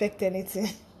can't expect anything.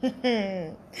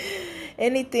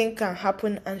 Anything can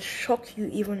happen and shock you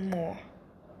even more.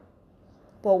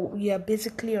 But we are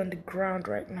basically on the ground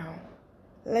right now.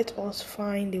 Let us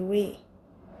find a way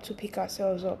to pick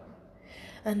ourselves up.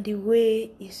 And the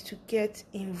way is to get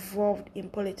involved in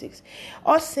politics.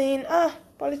 Us saying,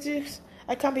 politics,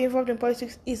 I can't be involved in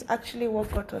politics, is actually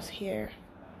what got us here.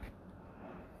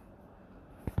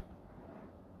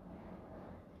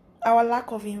 Our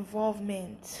lack of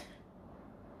involvement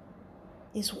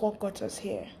is what got us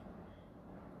here.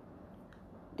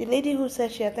 The lady who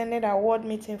said she attended a ward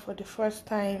meeting for the first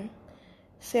time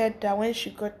said that when she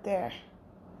got there,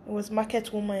 it was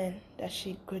market women that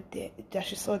she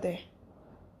saw there.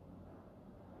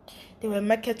 There were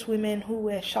market women who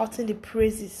were shouting the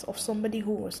praises of somebody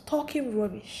who was talking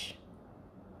rubbish.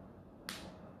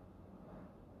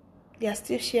 They are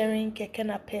still sharing keke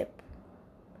napep,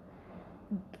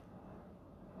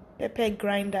 pepper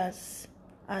grinders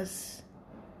as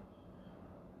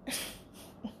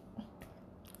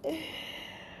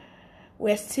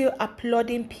we're still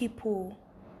applauding people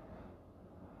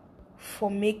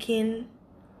for making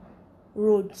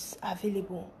roads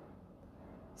available.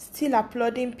 Still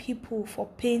applauding people for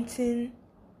painting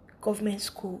government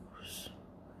schools.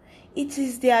 It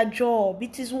is their job.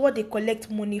 It is what they collect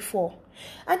money for.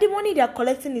 And the money they are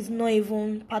collecting is not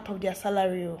even part of their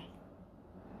salary.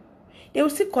 They will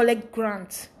still collect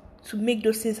grants to make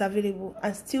those things available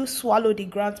and still swallow the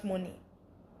grant money.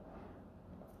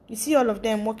 You see all of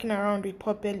them walking around with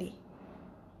pot belly.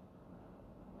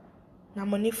 Now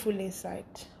money full inside.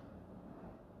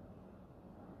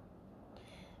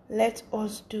 Let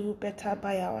us do better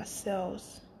by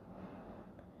ourselves.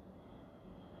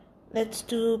 Let's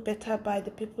do better by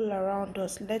the people around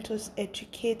us. Let us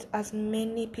educate as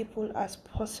many people as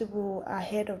possible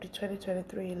ahead of the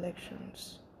 2023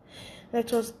 elections.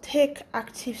 Let us take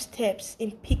active steps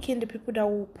in picking the people that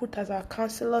will put as our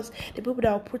councillors, the people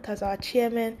that will put as our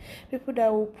chairmen, people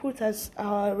that will put as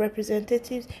our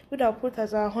representatives, people that will put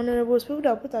as our honorables, people that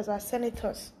will put as our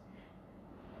senators,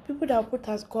 people that will put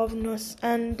as governors,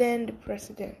 and then the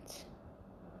president.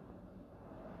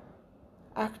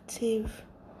 Active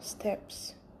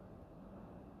steps.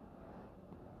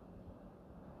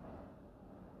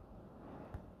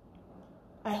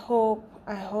 I hope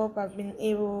I've been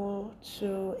able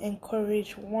to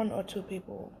encourage one or two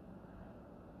people,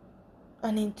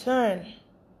 and in turn,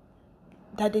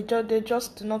 that they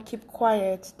just do not keep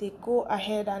quiet. They go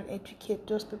ahead and educate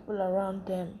those people around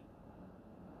them.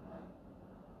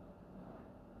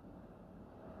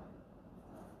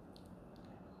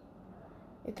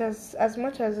 It has, as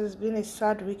much as it's been a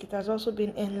sad week, it has also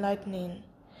been enlightening.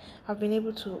 I've been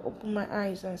able to open my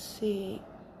eyes and see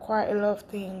quite a lot of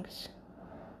things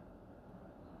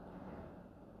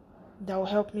that will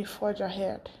help me forge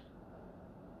ahead.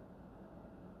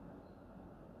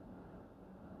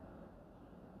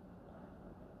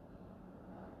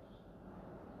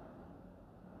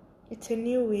 It's a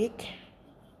new week.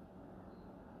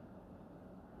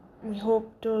 We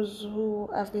hope those who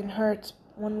have been hurt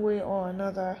one way or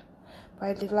another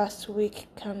by the last week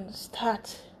can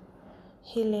start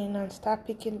healing and start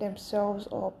picking themselves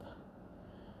up,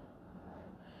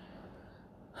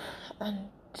 and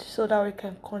so that we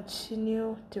can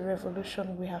continue the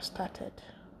revolution we have started.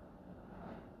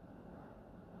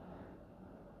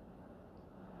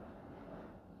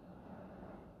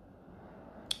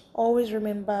 Always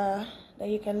remember that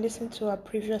you can listen to our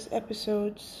previous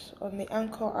episodes on the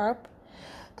Anchor app.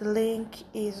 The link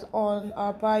is on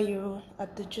our bio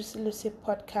at the Juicy Lucy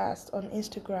Podcast on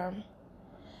Instagram.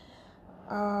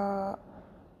 On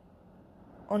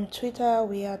Twitter,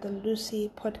 we are the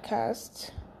Lucy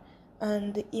Podcast,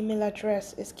 and the email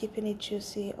address is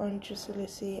keepingitjuicy on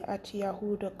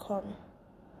juicylucy@yahoo.com.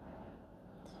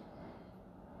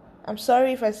 I'm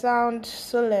sorry if I sound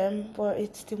solemn, but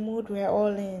it's the mood we're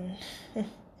all in.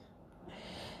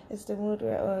 It's the mood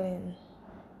we're all in.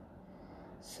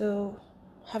 So,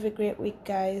 have a great week,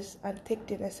 guys, and take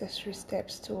the necessary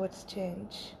steps towards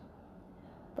change.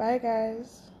 Bye,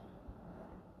 guys.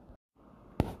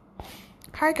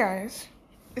 Hi, guys.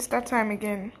 It's that time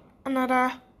again.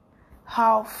 Another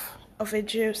half of a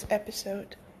juice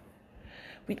episode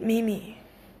with Mimi.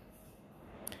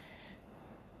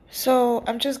 So,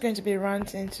 I'm just going to be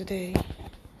ranting today.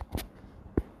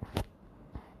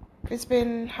 It's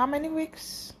been how many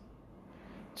weeks?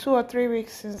 2 or 3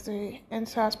 weeks since the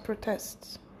EndSARS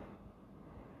protests.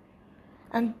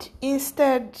 And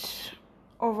instead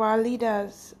of our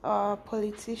leaders, our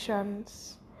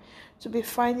politicians, to be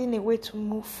finding a way to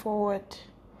move forward,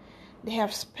 they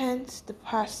have spent the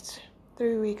past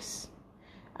 3 weeks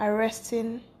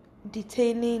arresting,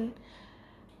 detaining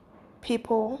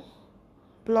people,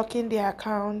 blocking their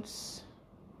accounts,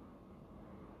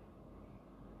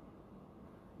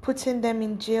 putting them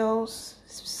in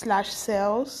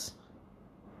jails/cells,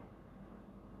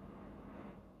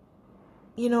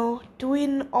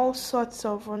 doing all sorts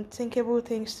of unthinkable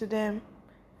things to them.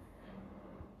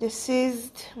 They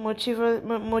seized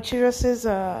Mochiros's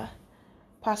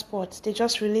passport. They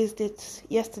just released it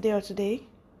yesterday or today.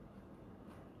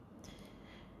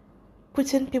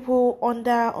 Putting people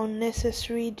under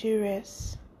unnecessary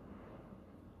duress.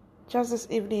 Just this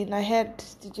evening, I heard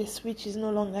DJ Switch is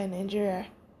no longer in Nigeria.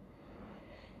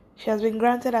 She has been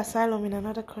granted asylum in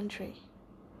another country.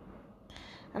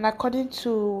 And according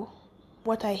to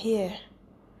what I hear,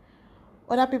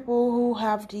 other people who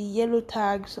have the yellow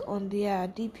tags on their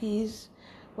DPs,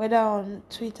 whether on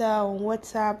Twitter, on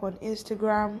WhatsApp, on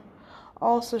Instagram,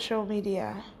 all social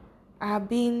media, are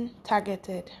being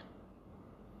targeted.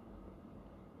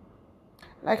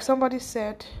 Like somebody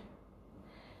said,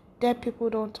 dead people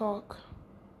don't talk.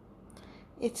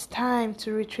 It's time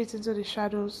to retreat into the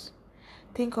shadows.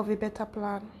 Think of a better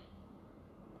plan.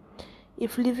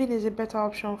 If living is a better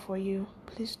option for you,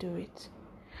 please do it.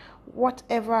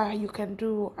 Whatever you can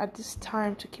do at this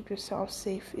time to keep yourself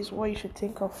safe is what you should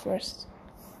think of first.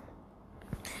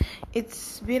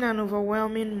 It's been an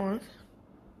overwhelming month,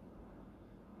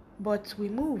 but we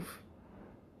move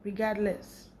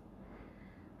regardless.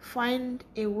 Find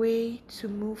a way to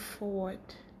move forward.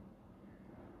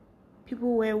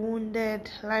 People were wounded,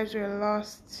 lives were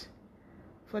lost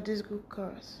for this good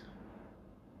cause.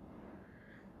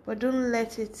 But don't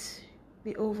let it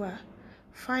be over.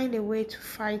 Find a way to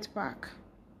fight back.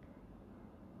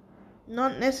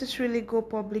 Not necessarily go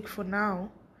public for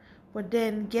now, but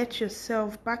then get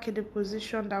yourself back in the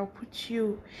position that will put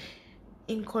you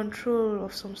in control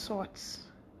of some sorts.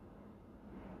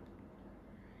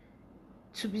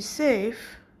 To be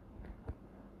safe,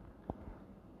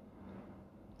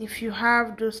 if you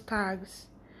have those tags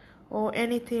or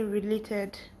anything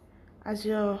related as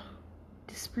your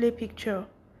display picture,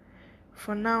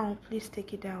 for now, please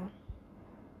take it down.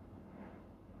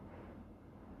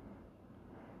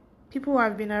 People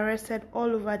have been arrested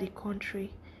all over the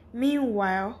country.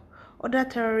 Meanwhile, other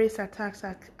terrorist attacks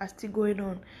are still going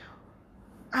on.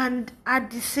 And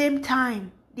at the same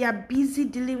time, they are busy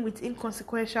dealing with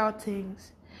inconsequential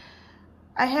things.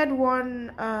 I heard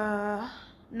one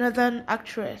northern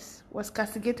actress was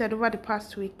castigated over the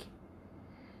past week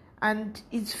and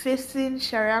is facing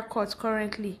Sharia court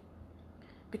currently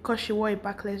because she wore a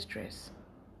backless dress.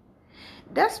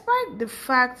 Despite the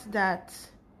fact that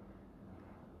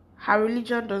her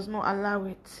religion does not allow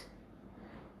it.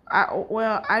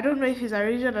 I don't know if it's a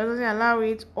religion that doesn't allow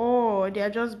it or they are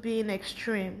just being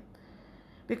extreme.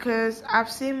 Because I've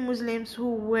seen Muslims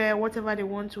who wear whatever they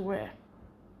want to wear.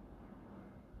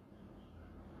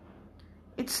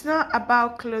 It's not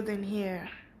about clothing here.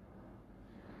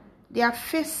 They are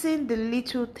facing the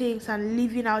little things and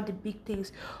leaving out the big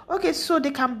things. Okay, so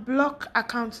they can block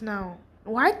accounts now.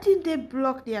 Why didn't they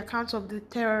block the accounts of the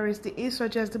terrorists, the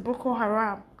insurgents, the Boko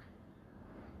Haram?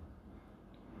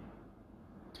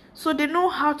 So they know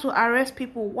how to arrest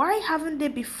people. Why haven't they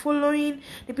been following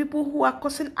the people who are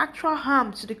causing actual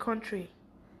harm to the country?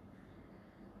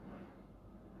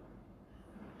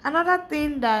 Another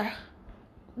thing that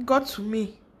got to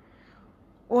me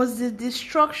was the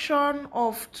destruction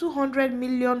of 200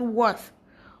 million worth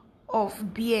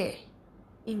of beer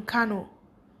in Kano.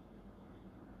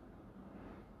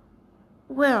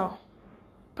 Well,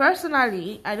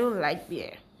 personally, I don't like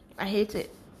beer. I hate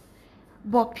it.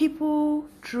 But people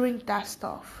drink that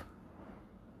stuff.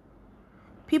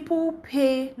 People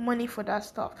pay money for that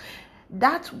stuff.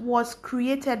 That was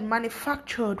created,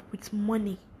 manufactured with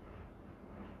money.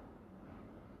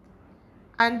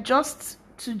 And just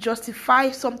to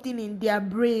justify something in their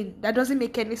brain that doesn't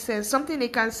make any sense, something they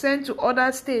can send to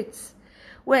other states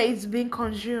where it's being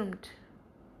consumed.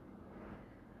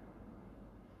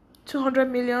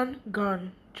 200 million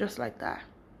gone, just like that.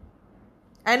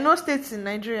 I know states in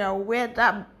Nigeria where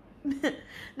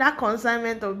that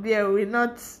consignment of beer will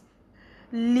not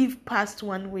live past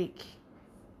 1 week.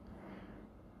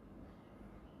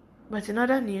 But in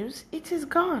other news, it is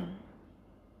gone.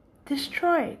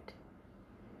 Destroyed.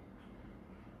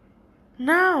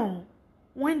 Now,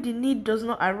 when the need does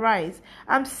not arise,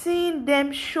 I'm seeing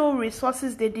them show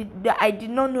resources that I did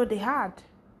not know they had.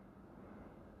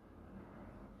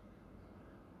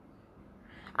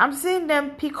 I'm seeing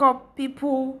them pick up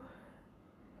people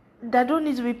that don't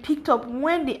need to be picked up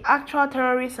when the actual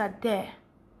terrorists are there.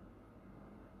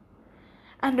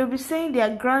 And they'll be saying they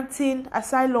are granting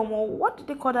asylum or what do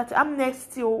they call that?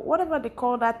 Amnesty or whatever they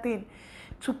call that thing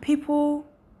to people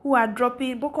who are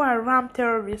dropping, Boko Haram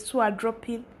terrorists who are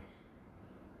dropping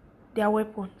their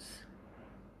weapons.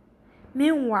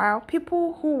 Meanwhile,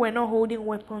 people who were not holding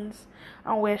weapons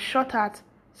and were shot at,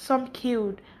 some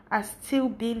killed, are still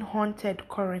being hunted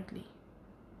currently.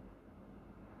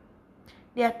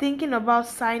 They are thinking about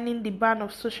signing the ban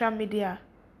of social media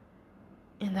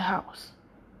in the house.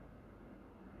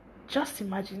 Just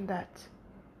imagine that.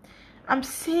 I'm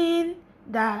seeing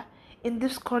that in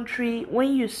this country,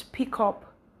 when you speak up,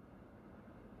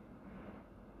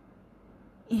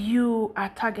 you are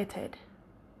targeted.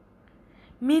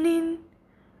 Meaning,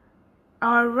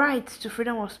 our right to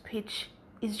freedom of speech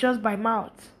is just by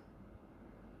mouth.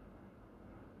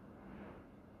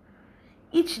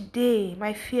 Each day,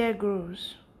 my fear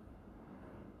grows.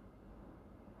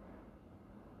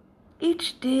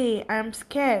 Each day, I am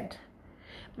scared.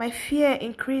 My fear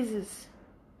increases.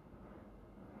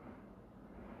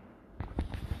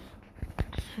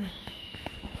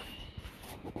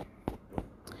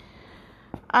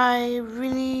 I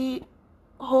really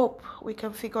hope we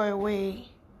can figure a way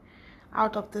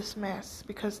out of this mess,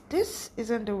 because this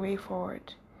isn't the way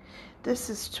forward. This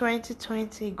is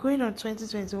 2020, going on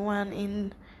 2021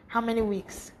 in how many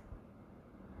weeks?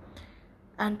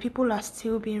 And people are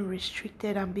still being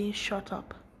restricted and being shut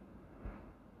up.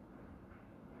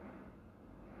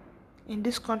 In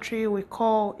this country we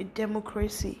call it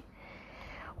democracy,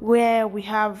 where we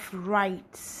have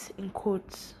rights, in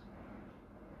quotes.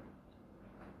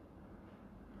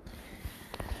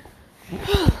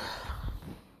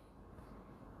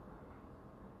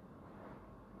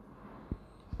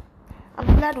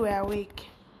 I'm glad we're awake.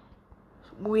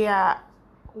 We are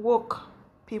woke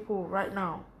people right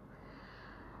now.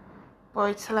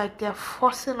 But it's like they're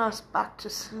forcing us back to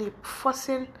sleep,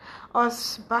 forcing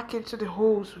us back into the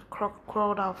holes we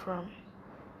crawled out from.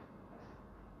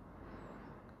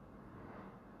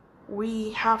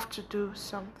 We have to do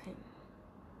something.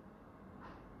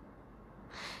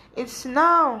 It's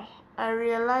now I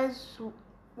realize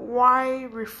why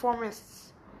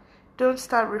reformists don't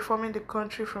start reforming the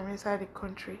country from inside the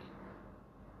country.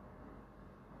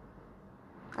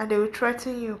 And they will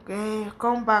threaten you,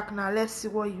 come back now, let's see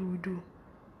what you will do.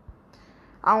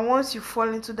 And once you fall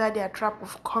into that their trap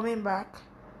of coming back,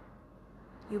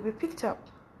 you'll be picked up.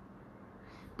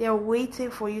 They are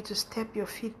waiting for you to step your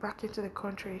feet back into the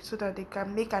country so that they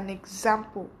can make an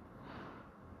example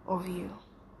of you.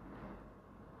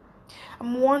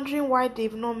 I'm wondering why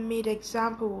they've not made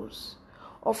examples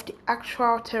of the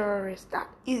actual terrorists.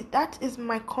 That is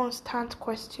my constant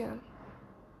question.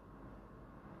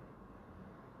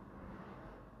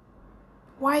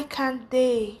 Why can't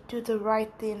they do the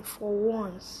right thing for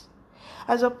once,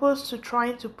 as opposed to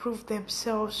trying to prove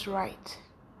themselves right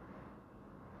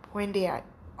when they are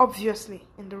obviously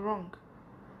in the wrong?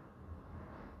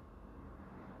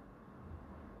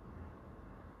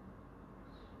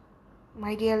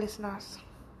 My dear listeners,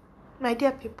 my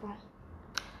dear people,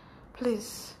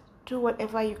 please do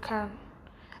whatever you can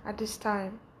at this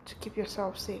time to keep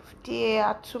yourself safe. There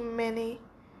are too many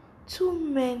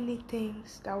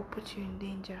things that will put you in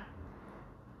danger.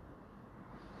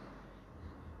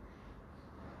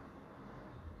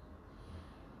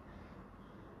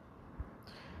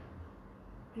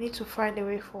 We need to find a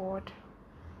way forward.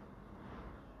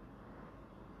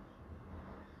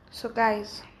 So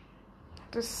guys,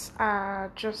 these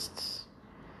are just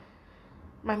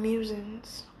my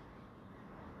musings.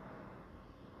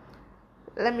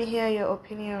 Let me hear your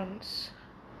opinions,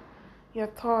 your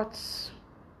thoughts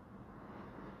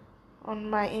on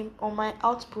my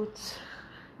output.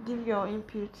 Give your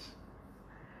input.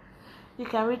 You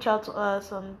can reach out to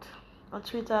us on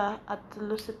Twitter at the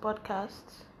Lucy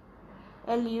Podcast,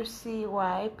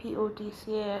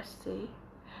 LUCYPODCAST,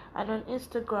 and on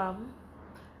Instagram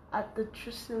at the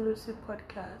Juicy Lucy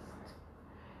Podcast,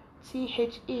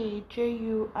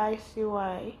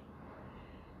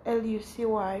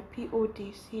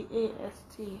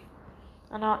 CHEJUICYLUCYPODCAST,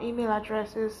 and our email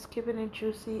address is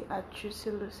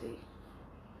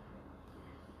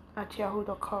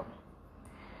keepingitjuicy@juicylucy@yahoo.com.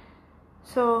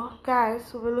 So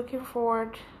guys, we'll be looking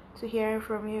forward to hearing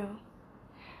from you.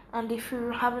 And if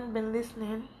you haven't been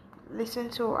listening, listen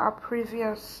to our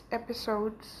previous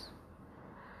episodes.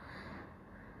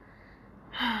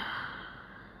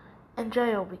 Enjoy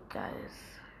your week, guys.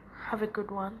 Have a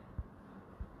good one.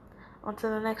 Until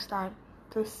the next time,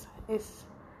 this is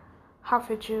Half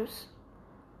a Juice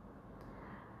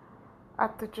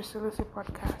at the Juicy Lucy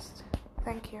Podcast.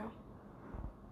 Thank you.